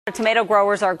Tomato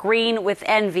growers are green with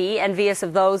envy, envious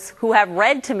of those who have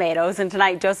red tomatoes, and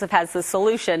tonight Joesph has the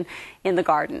solution in the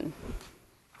garden.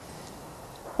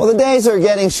 Well, the days are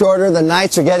getting shorter, the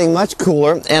nights are getting much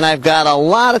cooler, and I've got a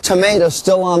lot of tomatoes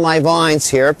still on my vines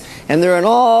here, and they're in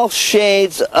all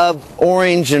shades of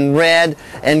orange and red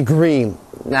and green.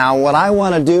 Now, what I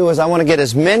want to do is I want to get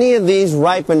as many of these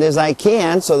ripened as I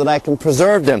can so that I can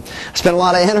preserve them. I spent a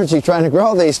lot of energy trying to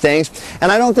grow these things,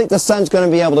 and I don't think the sun's going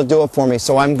to be able to do it for me,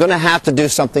 so I'm going to have to do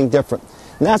something different.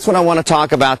 And that's what I want to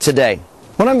talk about today.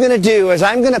 What I'm going to do is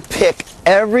I'm going to pick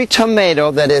every tomato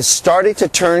that is starting to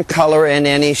turn color in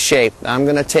any shape. I'm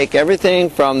going to take everything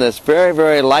from this very,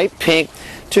 very light pink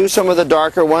to some of the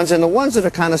darker ones and the ones that are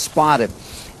kind of spotted.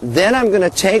 Then I'm going to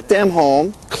take them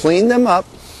home, clean them up,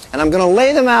 and I'm going to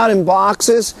lay them out in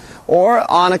boxes or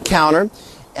on a counter,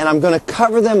 and I'm going to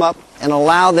cover them up and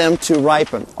allow them to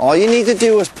ripen. All you need to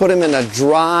do is put them in a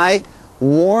dry,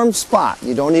 warm spot.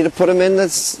 You don't need to put them in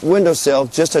the windowsill,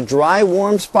 just a dry,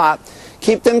 warm spot.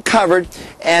 Keep them covered,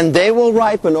 and they will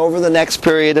ripen over the next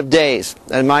period of days.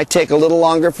 It might take a little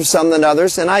longer for some than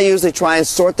others, and I usually try and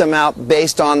sort them out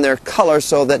based on their color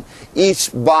so that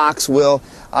each box will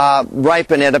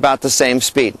ripen at about the same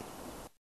speed.